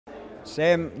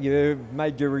Sam, you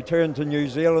made your return to New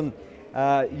Zealand.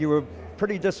 You were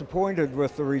pretty disappointed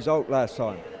with the result last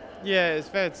time. Yeah, it's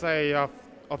fair to say I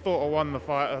thought I won the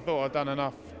fight. I thought I'd done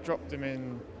enough. Dropped him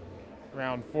in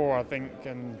round 4, I think,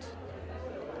 and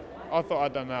I thought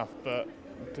I'd done enough, but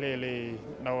clearly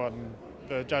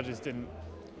the judges didn't.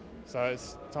 So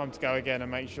it's time to go again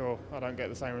and make sure I don't get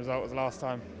the same result as last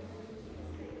time.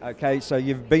 Okay, so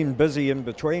you've been busy in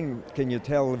between. Can you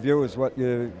tell the viewers what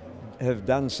you have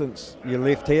done since you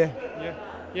left here?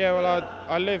 Yeah. Well,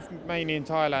 I live mainly in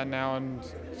Thailand now, and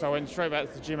so I went straight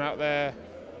back to the gym out there.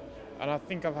 And I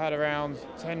think I've had around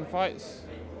 10 fights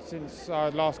since I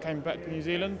last came back to New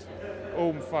Zealand,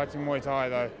 all fighting Muay Thai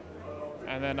though.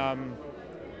 And then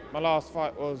my last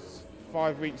fight was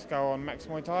 5 weeks ago on Max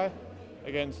Muay Thai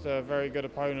against a very good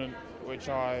opponent, which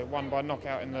I won by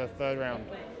knockout in the 3rd round.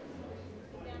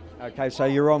 Okay, so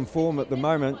you're on form at the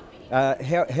moment.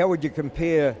 How would you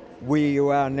compare where you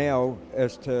are now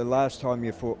as to last time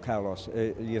you fought Carlos?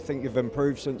 You think you've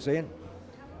improved since then?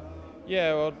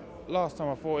 Yeah, well, last time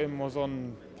I fought him was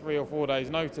on 3 or 4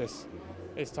 days' notice.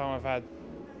 This time I've had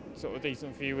sort of a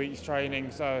decent few weeks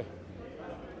training, so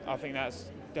I think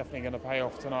that's definitely going to pay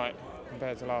off tonight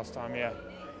compared to last time, yeah.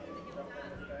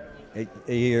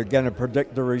 Are you going to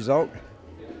predict the result?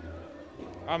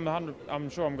 I'm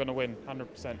sure I'm going to win,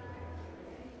 100%.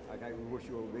 Okay, we wish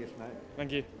you all the best, mate.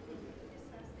 Thank you.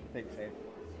 Thanks, Sam.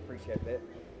 Appreciate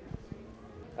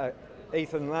that.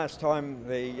 Ethan, last time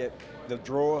the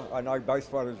draw, I know both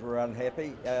fighters were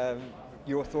unhappy.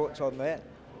 Your thoughts on that?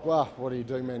 Well, what do you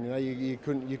do, man? You know, you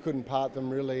couldn't part them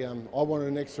really. I wanted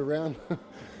an extra round.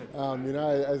 You know,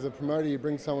 as a promoter, you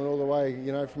bring someone all the way,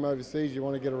 you know, from overseas. You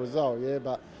want to get a result, yeah.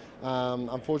 But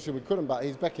unfortunately, we couldn't. But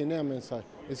he's back in now, man. So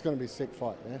it's going to be a sick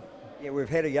fight, yeah. Yeah, we've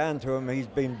had a yarn to him. He's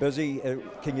been busy.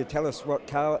 Can you tell us what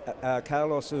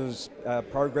Carlos's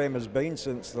program has been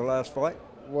since the last fight?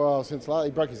 Well, since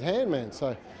he broke his hand, man.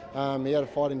 So he had a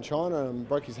fight in China and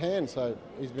broke his hand. So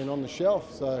he's been on the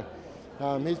shelf. So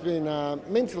he's been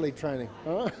mentally training.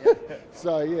 All right? Yeah.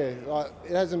 So yeah,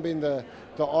 it hasn't been the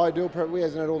ideal. He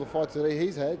hasn't had all the fights that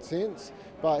he's had since.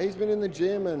 But he's been in the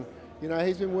gym and you know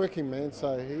he's been working, man.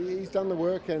 So he's done the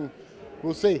work and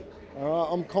we'll see. All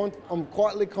right, I'm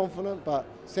quietly confident, but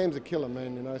Sam's a killer,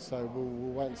 man. You know, so we'll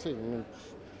wait and see. I mean,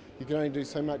 you can only do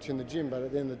so much in the gym, but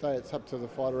at the end of the day, it's up to the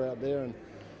fighter out there. And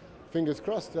fingers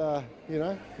crossed, you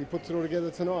know, he puts it all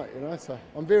together tonight. You know, so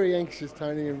I'm very anxious,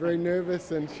 Tony, and very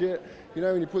nervous and shit. You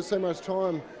know, when you put so much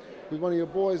time with one of your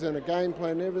boys and a game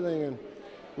plan and everything, and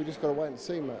we just got to wait and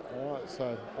see, mate. All right,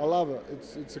 so I love it.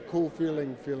 It's a cool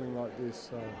feeling like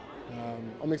this. So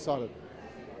I'm excited.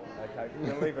 Okay,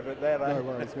 we'll leave it at that, eh? No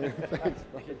worries, man. Thanks.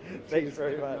 Thanks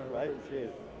very much, mate. Cheers.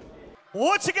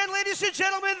 Once again, ladies and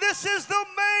gentlemen, this is the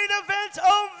main event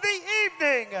of the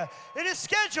evening. It is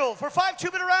scheduled for 5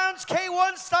 2-minute rounds,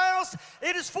 K1 styles.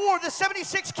 It is for the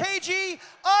 76 kg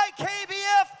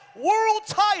IKBF World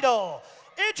Title.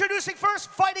 Introducing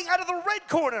first, fighting out of the red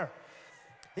corner.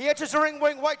 He enters the ring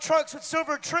wearing white trunks with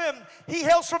silver trim. He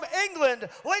hails from England.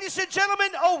 Ladies and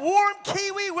gentlemen, a warm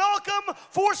Kiwi welcome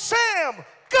for Sam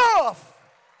Gough.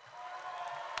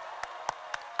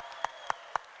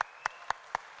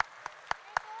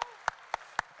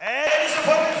 And his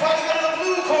opponent fighting out of the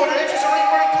blue corner, enters the ring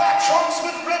wearing black trunks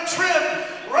with red trim,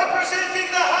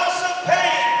 representing the House of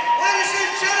Pain. Ladies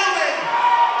and gentlemen,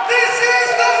 this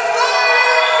is the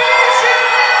Flying Fijian!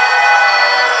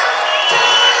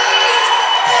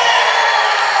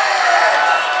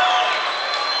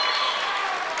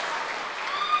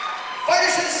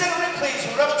 Fighters in the center ring, please,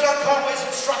 with Rebel John Conway's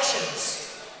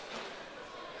instructions.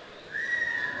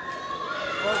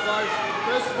 Well, guys,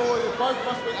 first of all, you both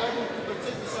must be able to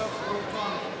protect yourself at all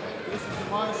times. Listen to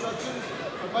my instructions,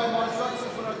 obey my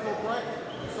instructions when I call break,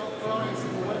 stop throwing and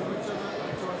step away from each other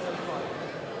until I say fight.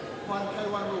 Find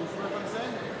K1 rules, you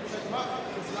understand? Check them up,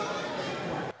 listen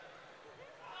up.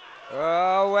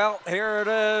 Oh, well, here it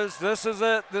is. This is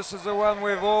it. This is the one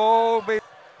we've all been...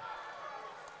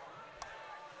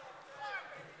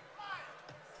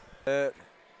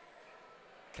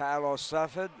 Carlos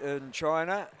suffered in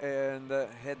China and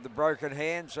had the broken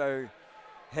hand, so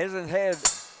hasn't had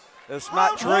as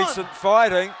much recent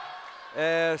fighting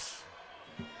as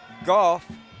Gough,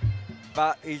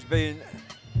 but he's been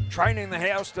training the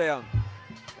house down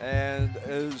and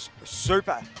is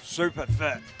super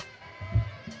fit.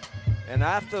 And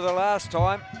after the last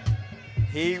time,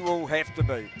 he will have to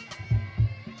be.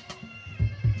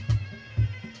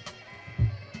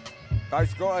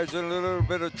 Both guys in a little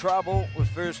bit of trouble the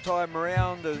first time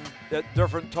around and at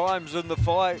different times in the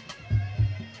fight.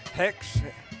 Hicks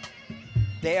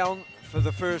down for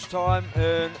the first time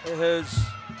in his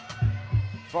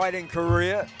fighting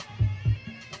career.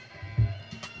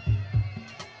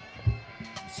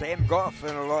 Sam Gough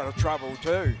in a lot of trouble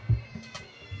too,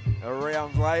 a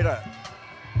round later.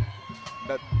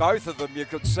 But both of them, you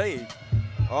could see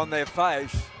on their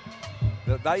face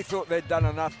that they thought they'd done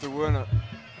enough to win it.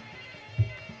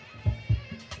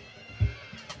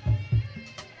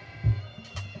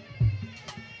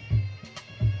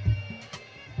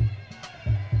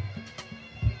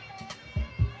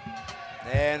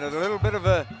 And a little bit of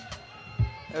a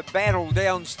battle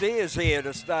downstairs here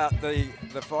to start the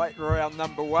fight, round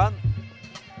number 1.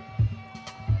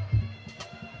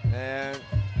 And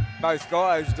both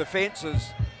guys' defences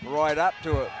right up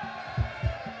to it.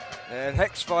 And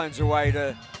Hicks finds a way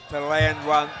to land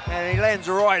one, and he lands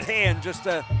a right hand just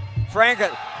to frank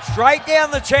it straight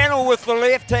down the channel with the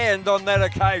left hand on that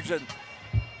occasion.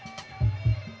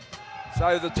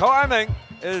 So the timing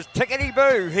is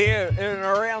tickety-boo here in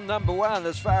round number 1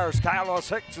 as far as Carlos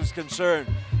Hicks is concerned.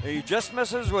 He just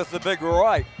misses with the big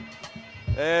right.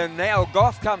 And now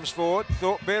Gough comes forward,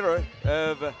 thought better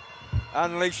of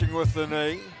unleashing with the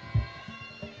knee.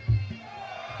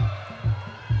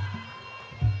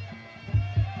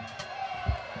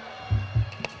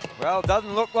 Well, it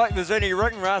doesn't look like there's any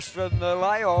ring rust from the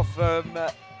layoff from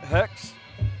Hicks.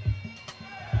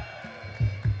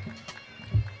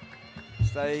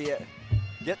 So they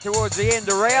get towards the end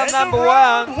of round number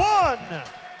 1.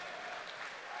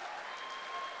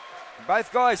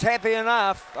 Both guys happy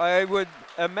enough, I would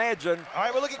imagine. All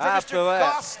right, we're looking for after Mr.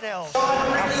 that. Gosnell.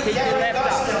 Keep your left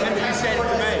up. Remember you said it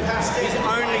to me. He's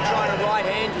only trying to right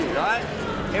hand you, right?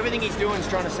 Everything he's doing is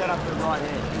trying to set up the right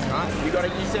hand, right?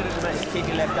 You said it to me. Keep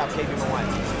your left up, keep him away.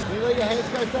 You let your hands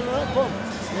go down the right, boom.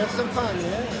 You have some fun,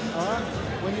 yeah? All right?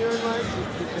 When you're in range,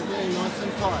 you're really nice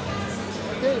and tight.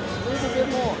 Okay, move a bit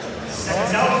more.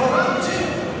 Seconds out for round 2.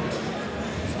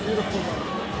 It's beautiful, man.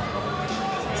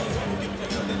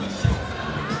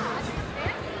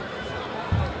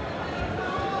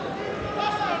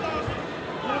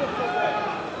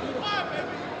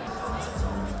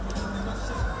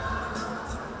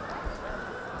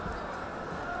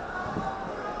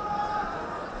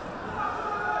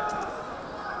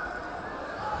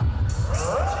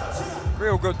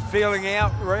 Real good feeling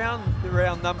out round.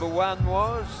 Round number 1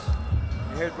 was.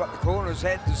 You heard what the corners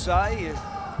had to say.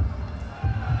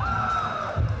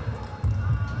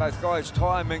 Both guys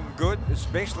timing good,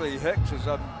 especially Hicks, as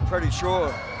I'm pretty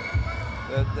sure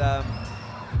that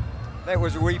that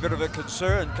was a wee bit of a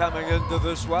concern coming into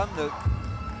this one, that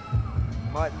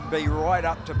mightn't be right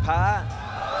up to par.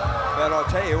 But I'll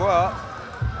tell you what,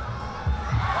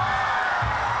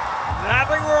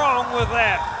 nothing wrong with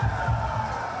that.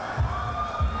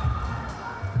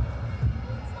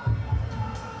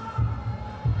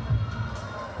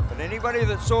 Anybody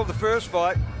that saw the first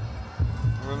fight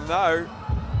will know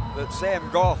that Sam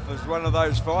Gough is one of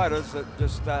those fighters that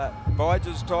just bides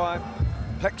his time,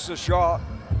 picks a shot,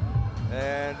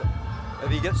 and if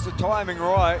he gets the timing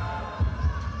right,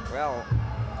 well,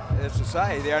 as I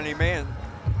say, the only man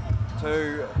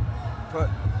to put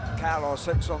Carlos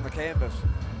Hicks on the canvas.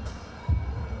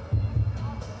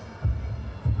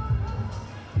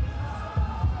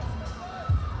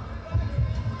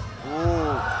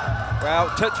 Ooh.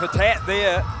 Well, tit for tat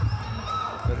there,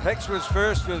 but Hicks was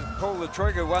first to pull the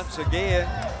trigger once again.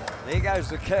 There goes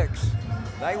the kicks.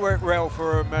 They work well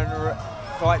for him in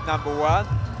fight number 1.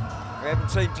 We haven't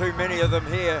seen too many of them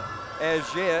here as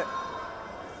yet.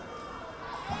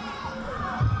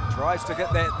 Tries to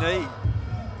get that knee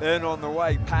in on the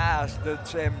way past, did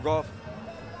Sam Gough.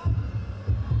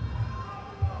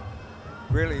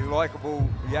 Really likeable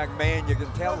young man. You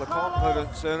can tell the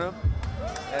confidence in him.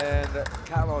 And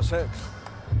Carlos Hicks,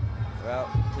 well,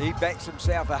 he backs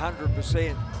himself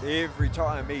 100% every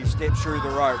time he steps through the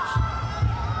ropes.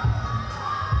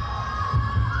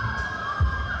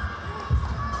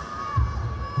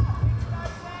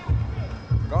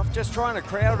 Gough just trying to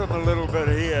crowd him a little bit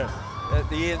here at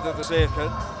the end of the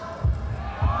second.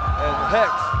 And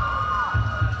Hicks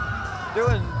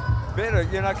doing better,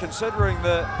 you know, considering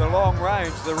the long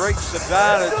range, the reach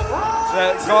advantage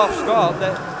that Gough's got.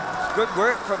 That's good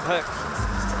work from Hicks.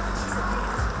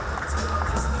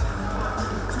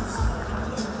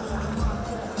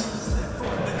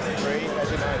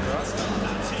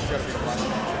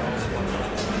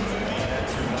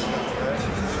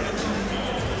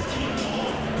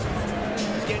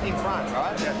 He's getting in front,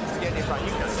 right? He's getting in front.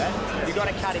 You know that. You've got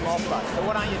to cut him off, though. So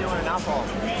what aren't you doing enough of?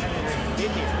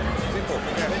 Hit him. Simple.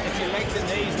 Yeah. It's your legs and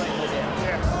knees when you're down.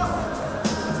 Yeah.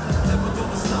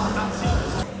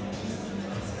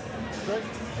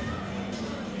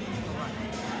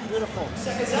 Beautiful.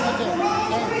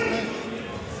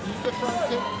 use the front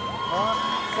kick. All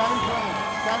right,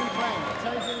 game plan.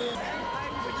 Changing the...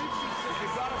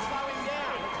 You've got to slow him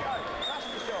down. Let's go. Trust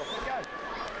yourself. Let's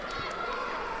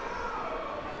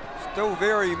go. Still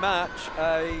very much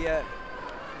a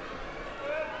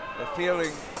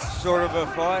feeling sort of a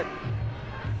fight.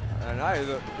 I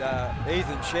know that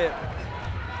Ethan Shep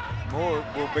will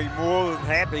be more than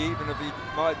happy, even if he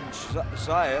mightn't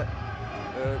say it.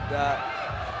 But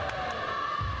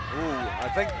I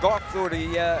think Gough thought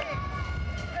he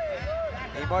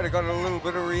might have got a little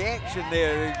bit of reaction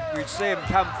there. We'd see him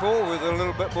come forward with a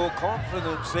little bit more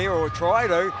confidence there, or try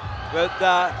to. But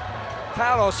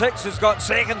Carlos Hicks has got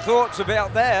second thoughts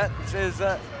about that. He says,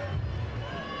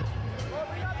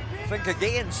 think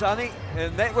again, Sonny.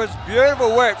 And that was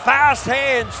beautiful work. Fast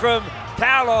hands from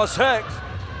Carlos Hicks.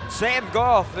 Sam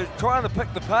Gough is trying to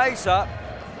pick the pace up,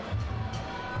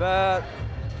 but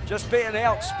just being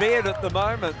outspared at the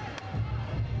moment.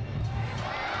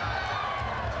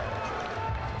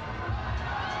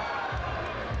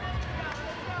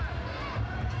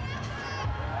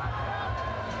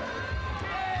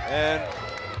 And,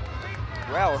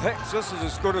 well, Hicks, this is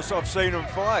as good as I've seen him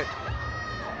fight.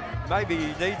 Maybe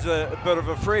he needs a bit of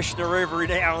a freshener every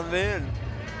now and then.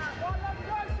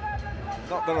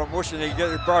 Not that I'm wishing he'd get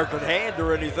a broken hand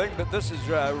or anything, but this is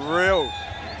real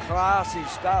classy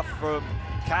stuff from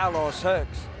Carlos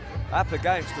Hicks up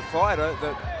against a fighter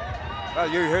that, well,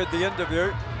 you heard the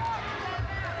interview.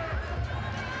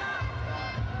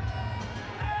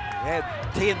 He had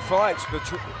 10 fights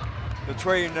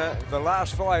between the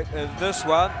last fight and this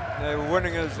one. They were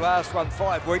winning his last one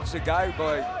 5 weeks ago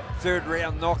by third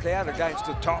round knockout against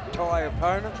a top Thai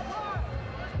opponent.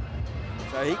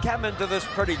 So he came into this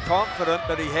pretty confident,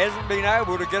 but he hasn't been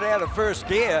able to get out of first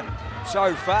gear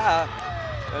so far.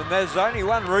 And there's only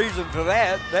one reason for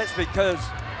that. That's because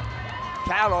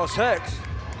Carlos Hicks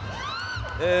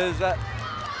is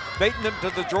beating him to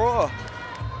the draw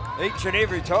each and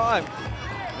every time.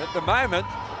 At the moment,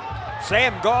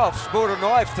 Sam Gough's brought a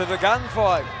knife to the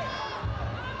gunfight.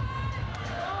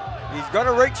 He's got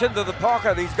to reach into the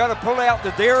pocket. He's got to pull out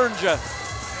the Derringer.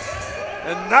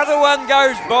 Another one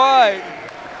goes by.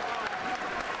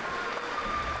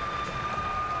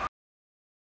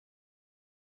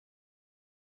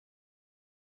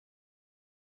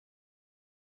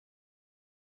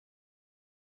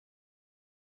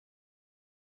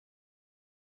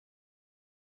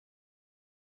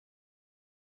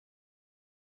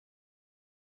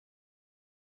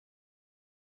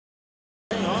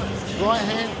 Right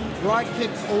hand, right kick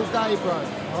all day, bro.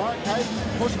 All right, okay?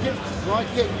 Push kick, right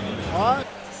kick. All right?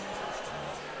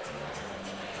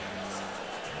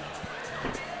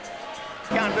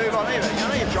 Can't move on either. You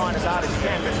know you're trying as hard as you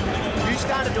can, but you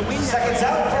started to win that.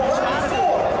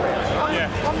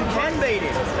 You can beat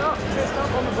him. Test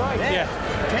up on the break. Yeah.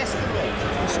 Test him.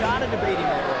 You started to beat him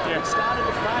that way. It started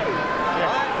to fade.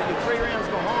 Right? But you're 3 rounds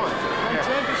behind.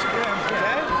 Championship rounds,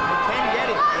 okay? You can get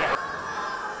it. Yeah.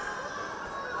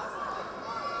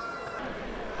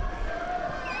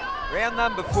 Round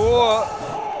number 4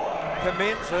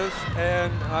 commences,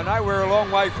 and I know we're a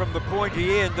long way from the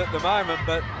pointy end at the moment,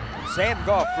 but Sam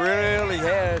Gough really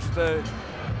has to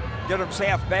get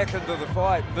himself back into the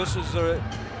fight. This is the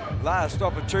last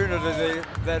opportunity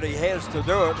that he has to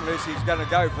do it, unless he's going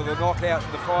to go for the knockout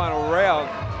in the final round.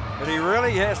 But he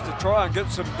really has to try and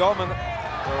get some dominant.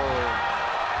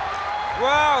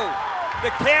 Whoa!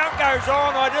 The count goes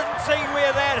on. I didn't see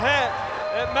where that hit.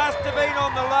 It must have been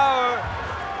on the lower.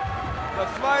 The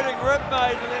floating rib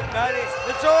made it, but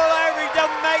it's all over. He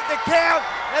doesn't make the count,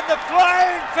 and the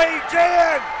flying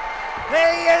Fijian.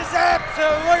 He is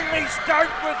absolutely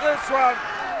stoked with this one.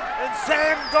 And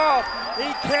Sam Gough, he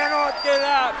cannot get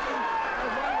up.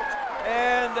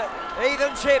 And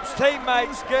Ethan Shep's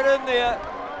teammates get in there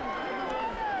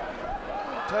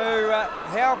to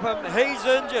help him. He's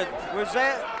injured. Was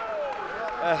that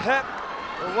a hip?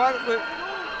 Or what?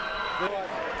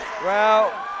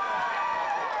 Well,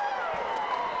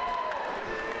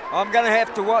 I'm going to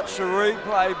have to watch the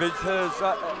replay because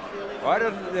I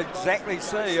didn't exactly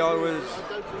see. I was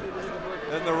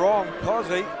in the wrong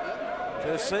posse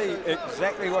to see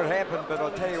exactly what happened, but I'll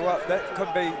tell you what, that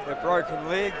could be a broken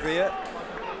leg there.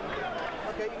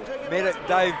 Medic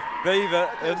Dave Beaver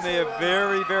in there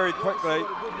very, very quickly,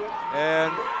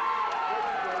 and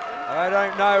I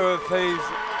don't know if he's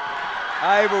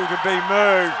able to be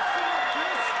moved.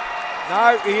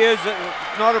 No, he isn't.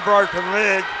 It's not a broken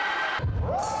leg.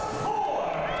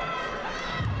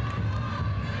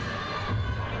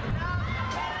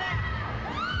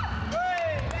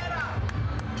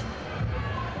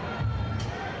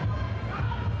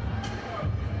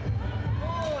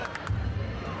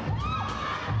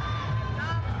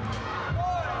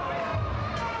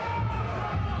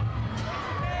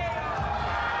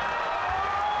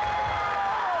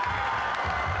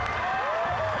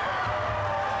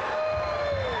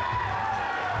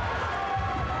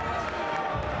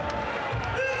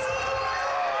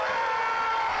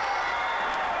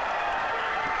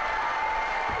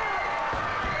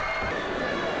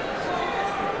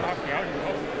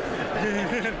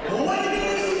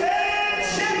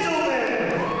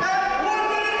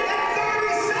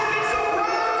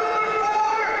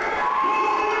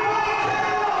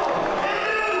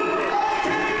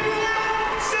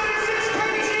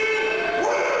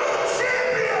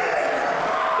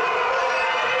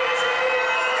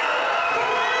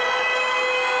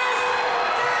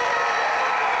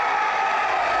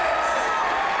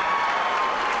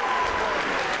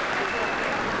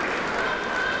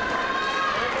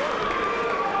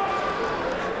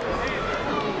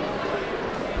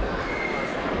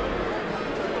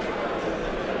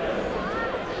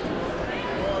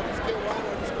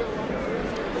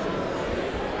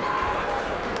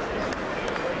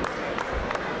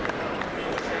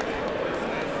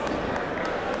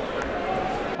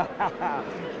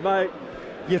 Mate,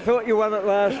 you thought you won it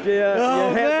last year.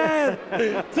 Oh, man.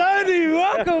 Tony,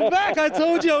 welcome back. I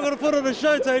told you I'm going to put on a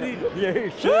show, Tony.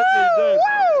 You certainly did.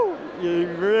 Woo! You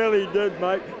really did,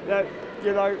 mate. That,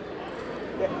 you know,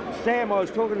 Sam, I was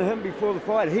talking to him before the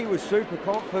fight. He was super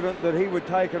confident that he would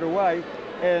take it away.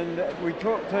 And we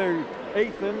talked to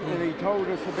Ethan, and he told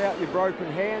us about your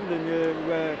broken hand, and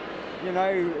you know,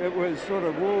 it was sort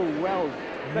of, whoa, well.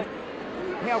 But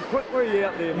how quick were you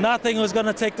out there, man? Nothing was going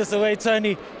to take this away,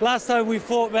 Tony. Last time we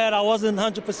fought, man, I wasn't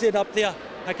 100% up there.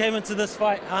 I came into this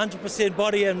fight 100%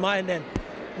 body and mind, and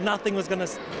nothing was going to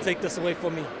take this away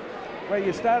from me. Well,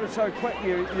 you started so quick,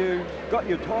 you got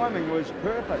your timing was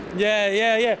perfect.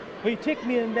 Yeah. He checked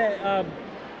me in that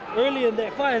early in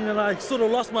that fight, and then I sort of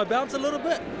lost my bounce a little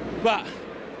bit. But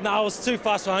no, I was too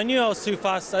fast. I knew I was too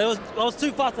fast. I was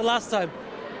too fast the last time.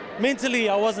 Mentally,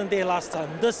 I wasn't there last time.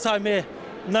 This time here,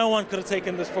 no one could have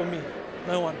taken this from me.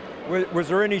 No one. Was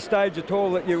there any stage at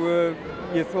all that you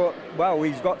thought, wow,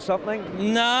 he's got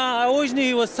something? Nah, I always knew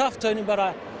he was tough, Tony,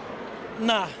 but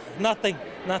nothing.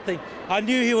 I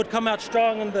knew he would come out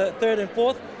strong in the third and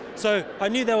fourth, so I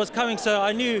knew that was coming, so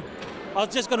I knew I was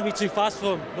just going to be too fast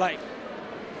for him. Like,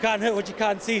 you can't hit what you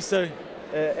can't see, so...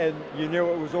 and you knew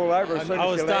it was all over as soon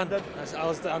as you landed? I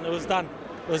was done. It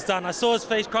was done. I saw his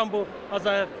face crumble. I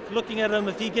was looking at him.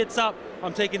 If he gets up,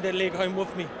 I'm taking that leg home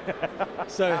with me.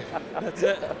 So, that's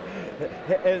it.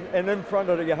 And in front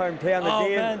of your hometown again? Oh,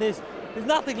 man, there's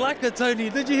nothing like it, Tony.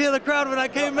 Did you hear the crowd when I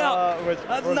came out?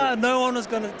 No one was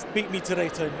going to beat me today,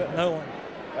 Tony. No one.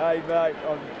 Hey, mate,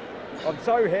 I'm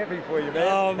so happy for you, man.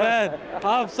 Oh, man,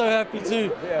 I'm so happy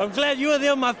too. Yeah. I'm glad you were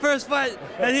there on my first fight,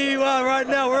 and here you are right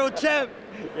now, world champ.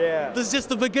 Yeah. This is just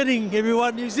the beginning,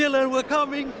 everyone. New Zealand, we're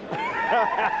coming.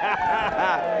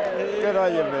 Good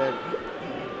on you, man.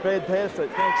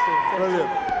 Fantastic. Thanks, Tim.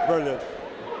 Brilliant.